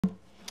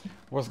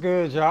What's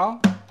good, y'all?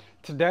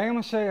 Today I'm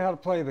going to show you how to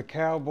play the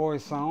Cowboy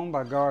song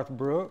by Garth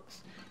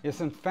Brooks.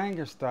 It's in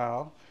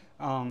fingerstyle.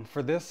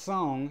 For this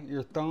song,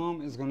 your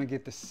thumb is going to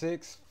get the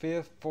 6th,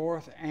 5th,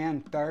 4th,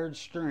 and 3rd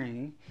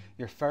string.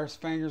 Your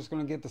first finger is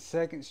going to get the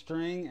 2nd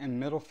string, and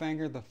middle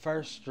finger the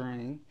 1st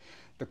string.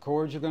 The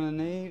chords you're going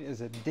to need is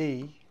a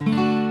D,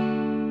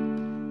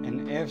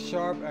 an F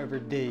sharp over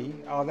D.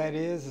 All that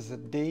is a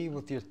D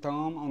with your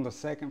thumb on the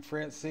 2nd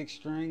fret, 6th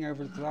string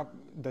over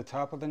the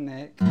top of the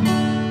neck.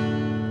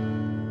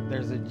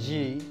 There's a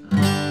G,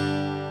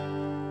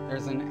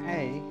 there's an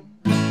A,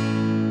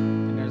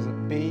 and there's a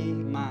B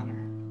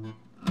minor.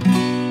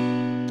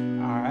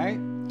 Alright,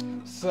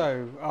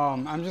 so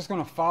I'm just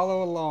going to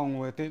follow along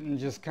with it and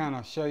just kind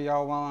of show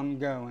y'all while I'm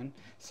going.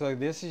 So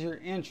this is your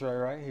intro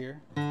right here.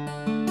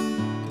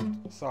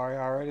 Sorry, I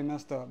already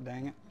messed up,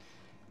 dang it.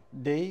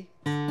 D,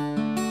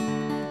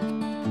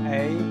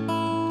 A,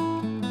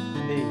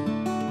 D.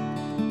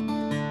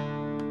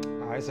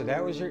 Alright, so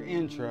that was your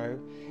intro.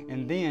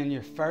 And then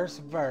your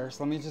first verse,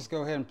 let me just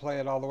go ahead and play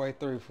it all the way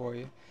through for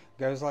you.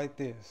 Goes like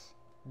this.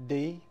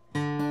 D, F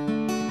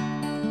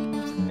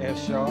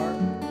sharp,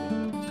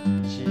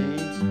 G, D,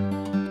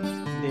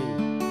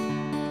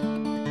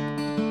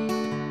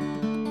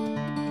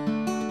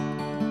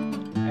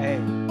 A,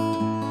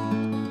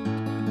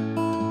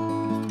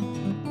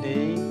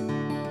 D,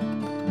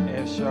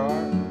 F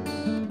sharp,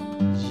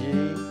 G,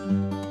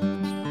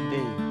 D,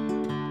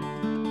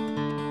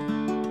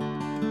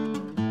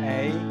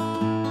 A,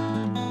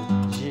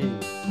 G,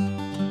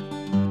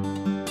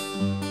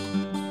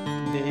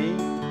 D,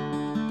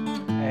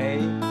 A,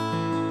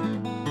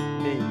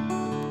 D.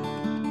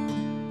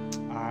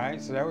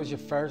 Alright, so that was your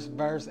first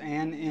verse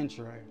and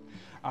intro.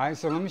 Alright,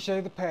 so let me show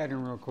you the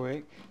pattern real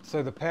quick.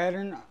 So the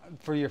pattern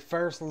for your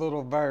first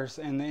little verse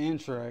and the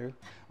intro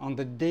on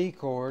the D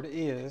chord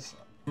is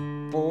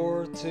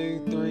 4,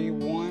 2, 3,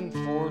 1,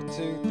 4,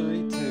 2,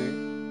 3,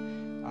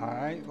 2.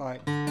 Alright,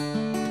 like.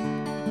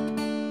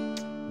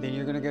 Then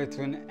you're going to go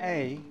to an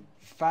A,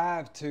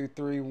 5, 2,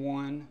 3,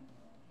 1,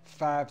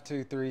 5,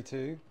 2, 3,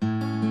 2.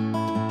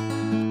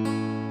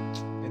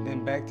 And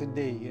then back to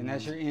D, and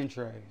that's your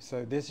intro.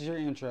 So this is your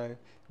intro.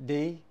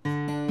 D, A,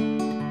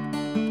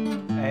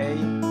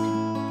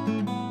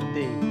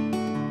 D.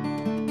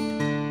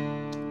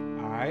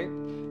 Alright,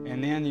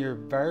 and then your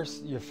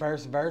first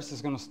verse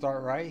is going to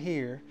start right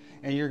here.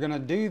 And you're going to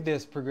do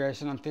this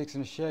progression I'm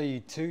fixing to show you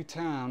 2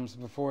 times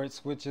before it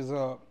switches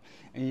up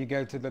and you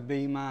go to the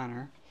B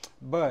minor.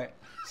 But,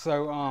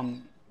 so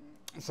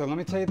let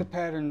me tell you the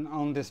pattern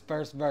on this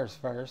first verse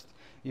first.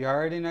 You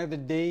already know the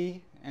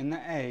D and the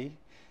A.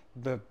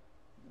 The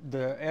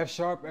F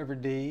sharp over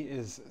D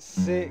is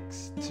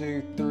 6,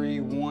 2, 3,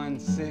 1,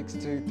 6,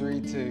 2,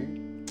 3, 2.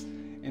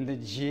 And the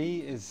G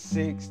is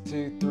 6,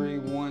 2, 3,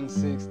 1,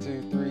 6,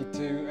 2, 3,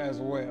 2 as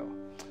well.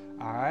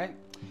 Alright?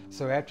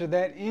 So after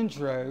that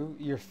intro,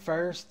 your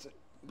first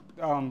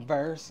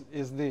verse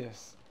is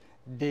this.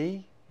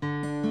 D,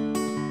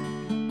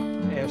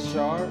 F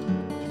sharp,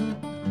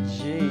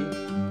 G,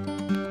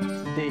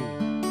 D,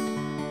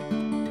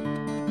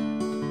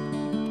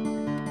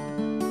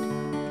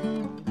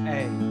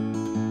 A,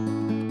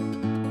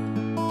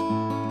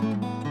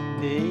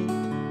 D,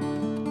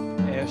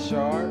 F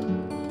sharp,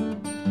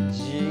 G,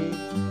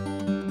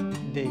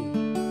 D,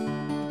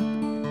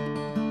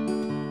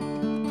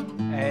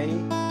 A,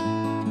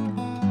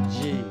 G,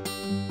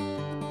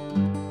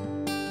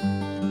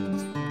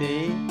 D,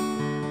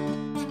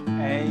 A,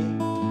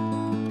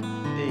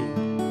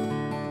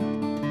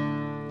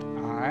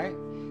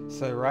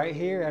 So right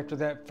here, after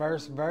that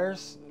first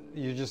verse,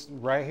 you're just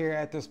right here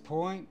at this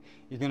point.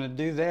 You're going to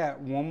do that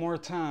one more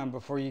time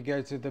before you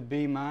go to the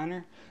B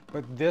minor.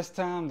 But this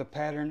time the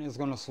pattern is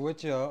going to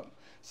switch up.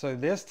 So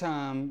this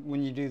time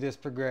when you do this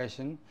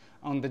progression,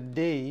 on the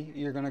D,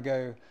 you're going to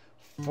go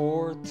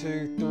 4,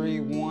 2,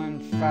 3, 1,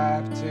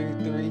 5,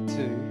 2, 3,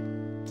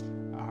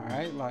 2.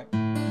 Alright, like,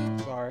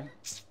 sorry.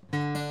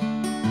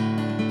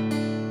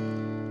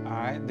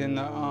 Alright, then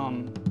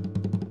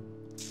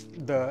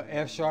the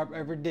F sharp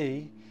over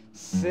D,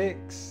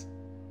 6,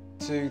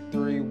 2,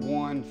 3,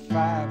 1,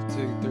 5,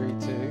 2, 3,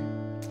 2.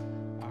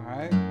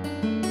 Alright.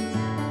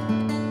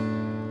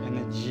 And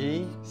the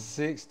G,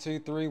 6, 2,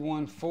 3,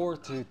 1, 4,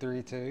 2,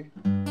 3, 2.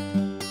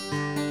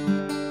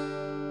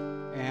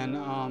 And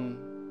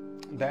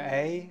the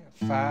A,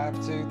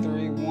 5, 2,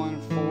 3,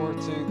 1, 4, 2,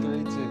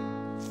 3, 2.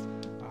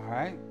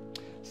 Alright.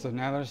 So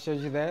now that I showed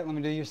you that, let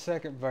me do your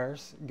second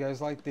verse. It goes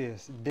like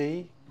this.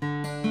 D,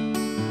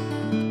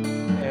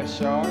 F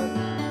sharp,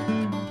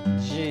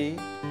 G,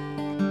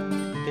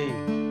 D,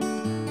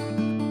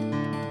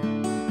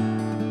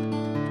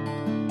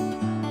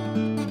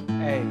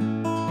 A,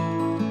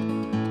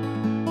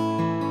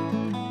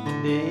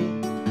 D,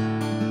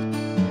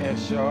 F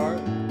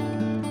sharp,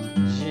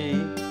 G,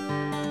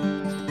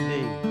 D,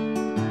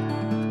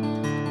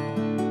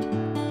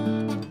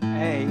 A,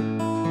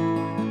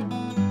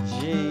 G,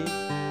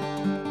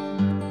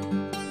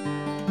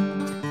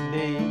 D,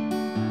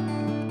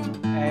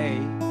 A,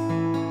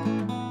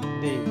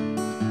 D.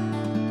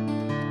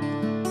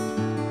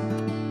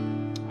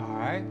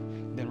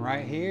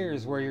 right here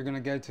is where you're going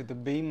to go to the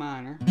B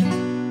minor.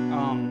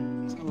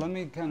 Let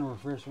me kind of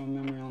refresh my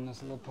memory on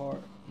this little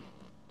part.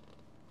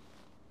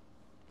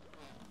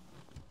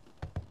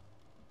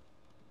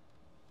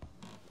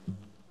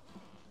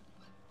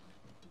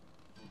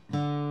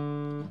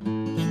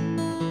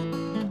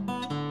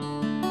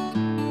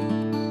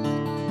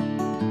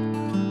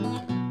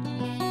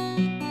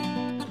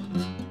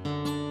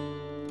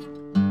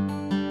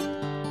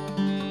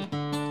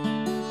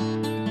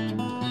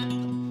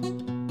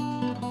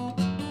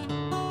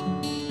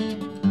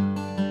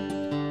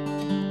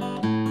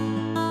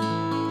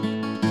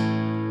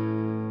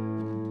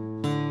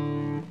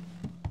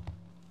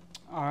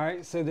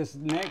 Alright, so this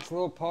next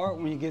little part,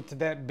 when you get to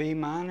that B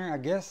minor, I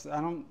guess,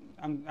 I don't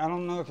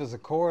know if it's a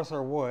chorus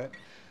or what,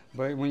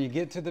 but when you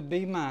get to the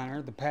B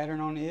minor, the pattern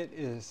on it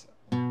is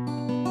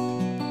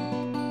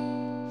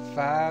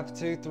 5,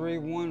 2, 3,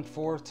 1,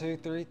 4, 2,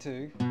 3,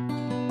 2.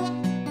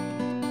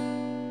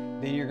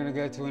 Then you're going to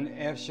go to an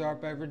F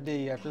sharp over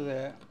D after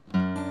that.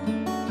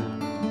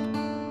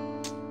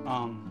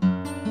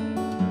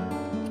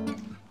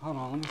 Hold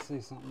on, let me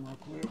see something real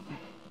quick.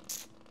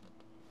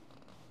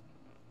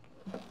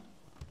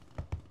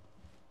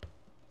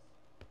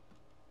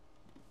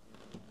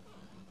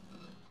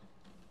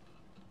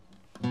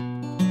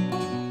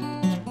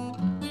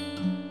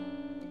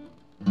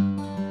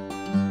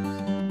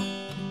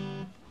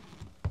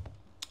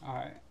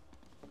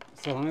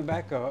 So let me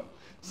back up.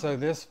 So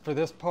for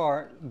this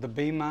part, the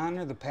B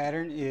minor, the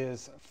pattern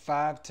is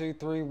 5, 2,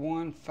 3,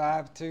 1,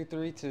 5, 2,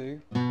 3,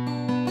 2.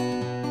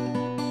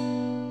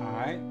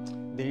 Alright,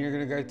 then you're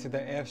going to go to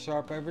the F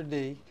sharp over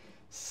D,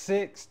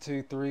 6,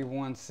 2, 3,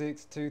 1,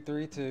 6, 2,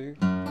 3, 2.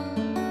 Then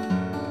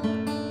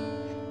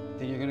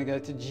you're going to go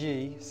to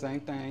G, same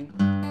thing.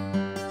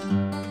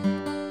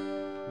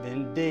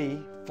 Then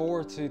D,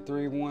 4, 2,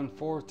 3, 1,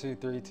 4, 2,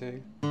 3,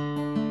 2.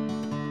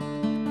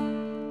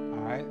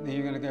 Alright, then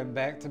you're going to go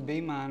back to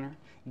B minor.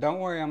 Don't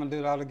worry, I'm going to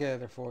do it all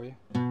together for you.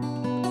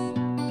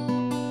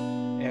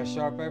 F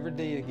sharp over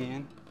D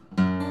again.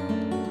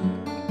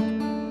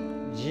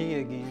 G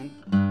again.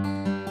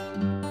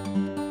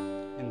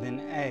 And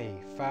then A,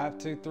 5,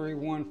 2, 3,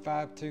 1,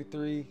 5, 2,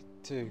 3,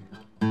 2.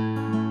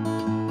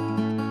 And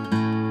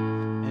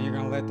you're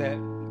going to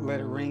let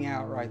it ring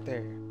out right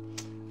there.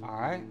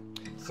 Alright,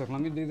 so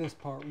let me do this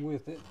part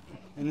with it.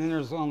 And then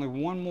there's only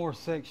one more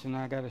section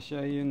I got to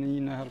show you, and then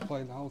you know how to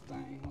play the whole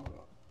thing. Hold up.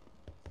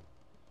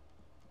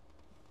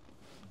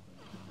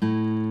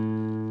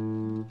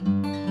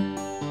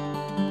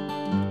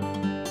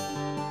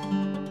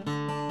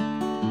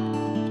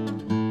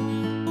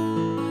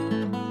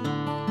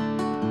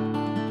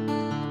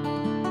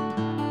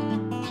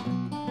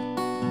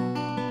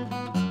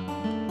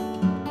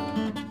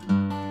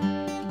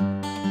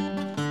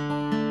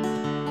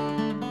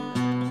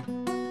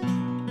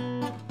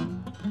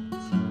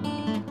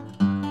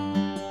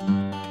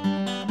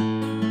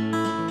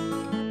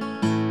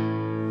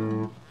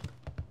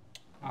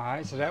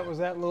 Alright, so that was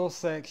that little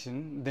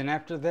section. Then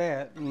after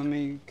that, let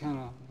me kind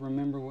of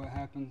remember what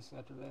happens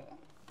after that.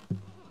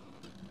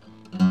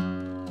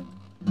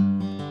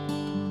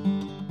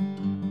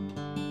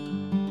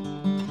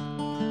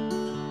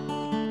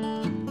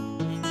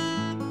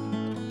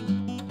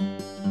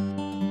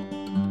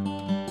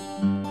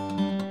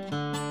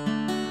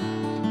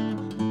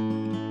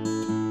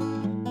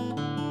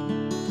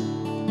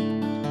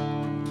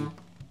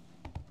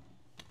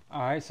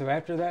 Alright, so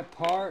after that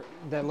part,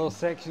 that little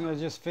section I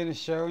just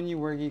finished showing you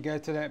where you go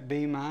to that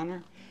B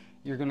minor,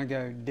 you're going to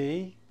go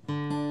D. Hold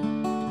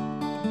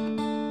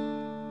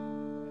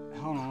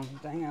on,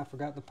 dang, I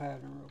forgot the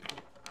pattern real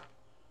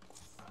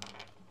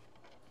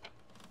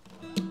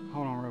quick.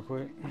 Hold on real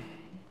quick.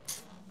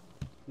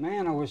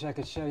 Man, I wish I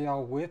could show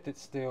y'all with it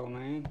still,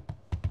 man.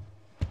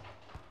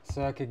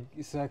 So I could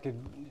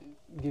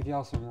give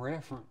y'all some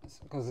reference,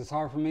 because it's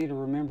hard for me to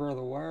remember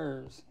the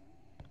words.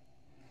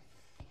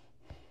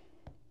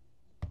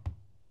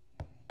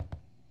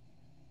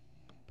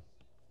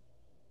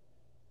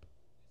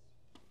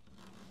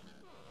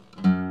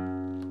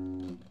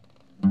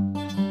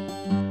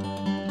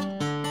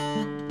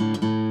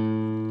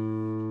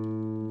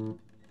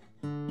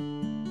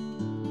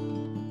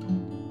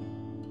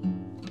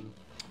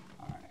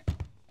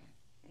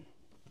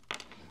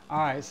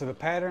 Alright, so the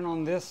pattern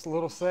on this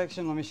little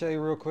section, let me show you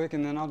real quick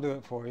and then I'll do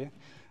it for you.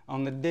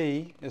 On the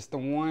D, it's the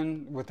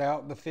one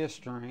without the fifth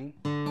string.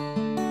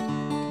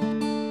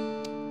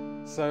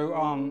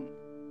 So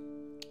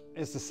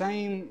it's the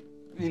same,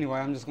 anyway,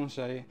 I'm just going to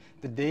show you.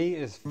 The D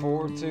is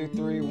 4, 2,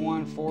 3,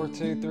 1, 4,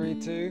 2,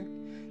 3,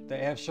 2.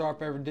 The F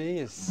sharp over D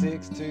is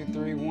 6, 2,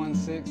 3, 1,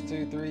 6,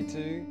 2, 3,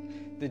 2.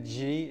 The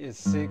G is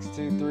 6,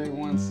 2, 3,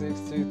 1, 6,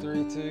 2,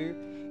 3, 2.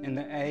 And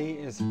the A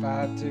is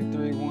 5, 2,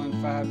 3,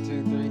 1, 5,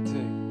 2, 3,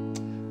 2.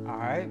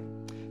 Alright,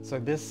 so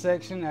this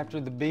section after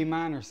the B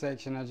minor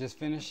section I just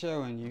finished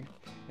showing you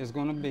is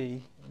going to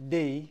be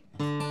D,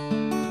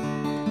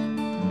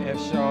 F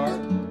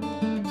sharp,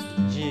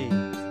 G,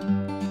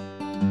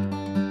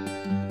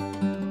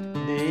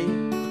 D,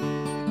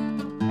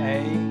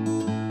 A,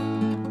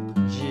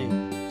 G.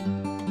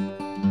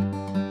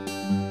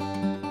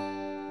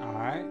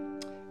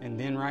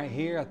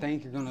 here, I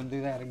think you're gonna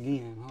do that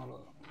again. Hold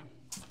up.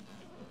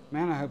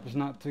 Man, I hope it's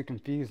not too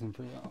confusing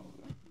for y'all.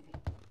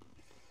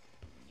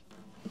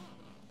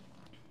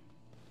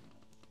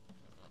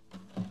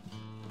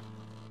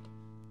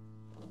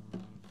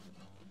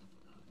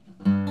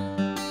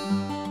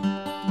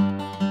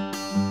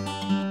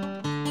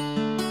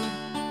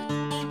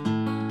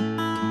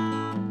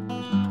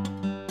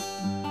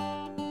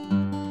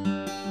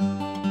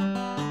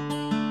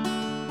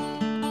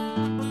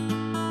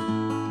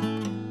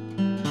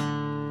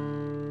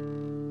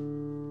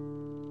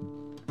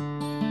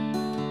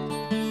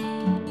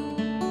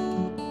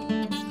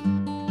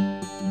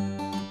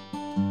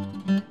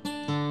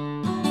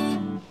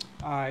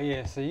 Alright,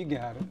 yeah, so you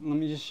got it. Let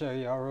me just show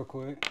y'all real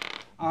quick.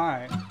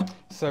 Alright,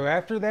 so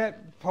after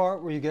that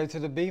part where you go to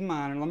the B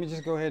minor, let me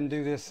just go ahead and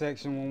do this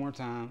section one more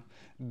time.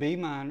 B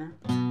minor,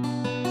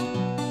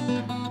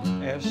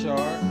 F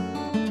sharp,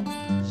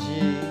 G,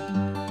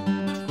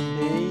 D,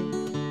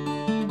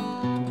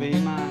 B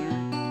minor,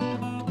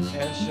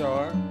 F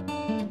sharp,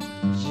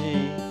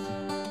 G,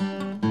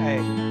 A.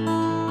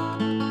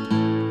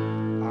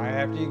 Alright,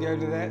 after you go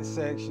to that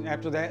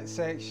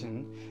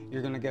section,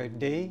 you're going to go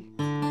D,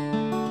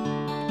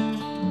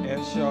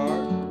 F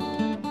sharp,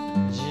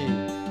 G,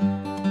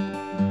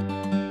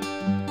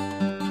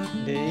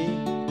 D,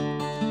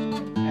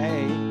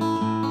 A,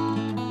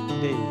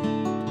 D.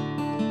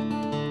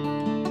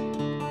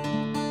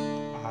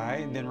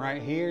 Alright, and then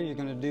right here you're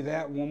going to do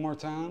that one more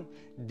time.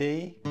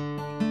 D, A,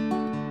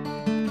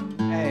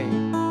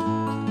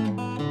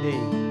 D.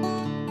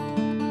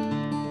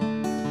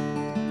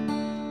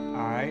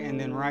 Alright, and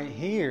then right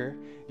here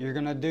you're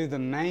going to do the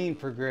main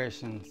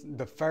progression,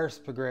 the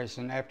first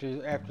progression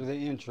after the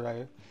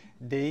intro.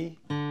 D,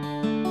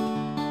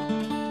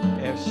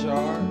 F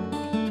sharp,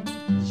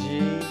 G,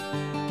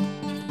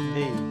 D,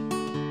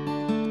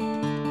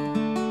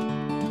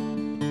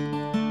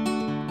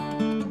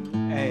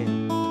 A,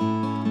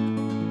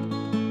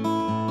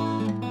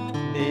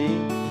 D,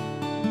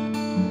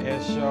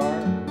 F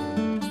sharp,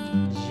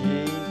 G,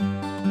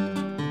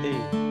 D,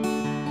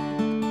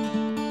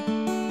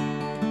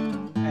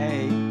 A,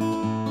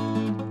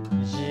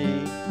 G,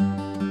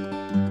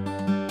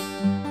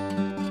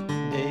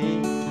 D,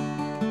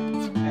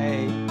 A,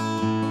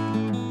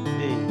 D.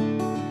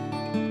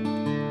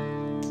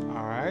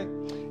 Alright,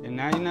 and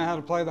now you know how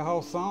to play the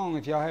whole song.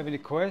 If y'all have any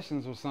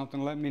questions or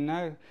something, let me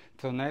know.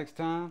 Till next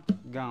time,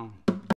 gone.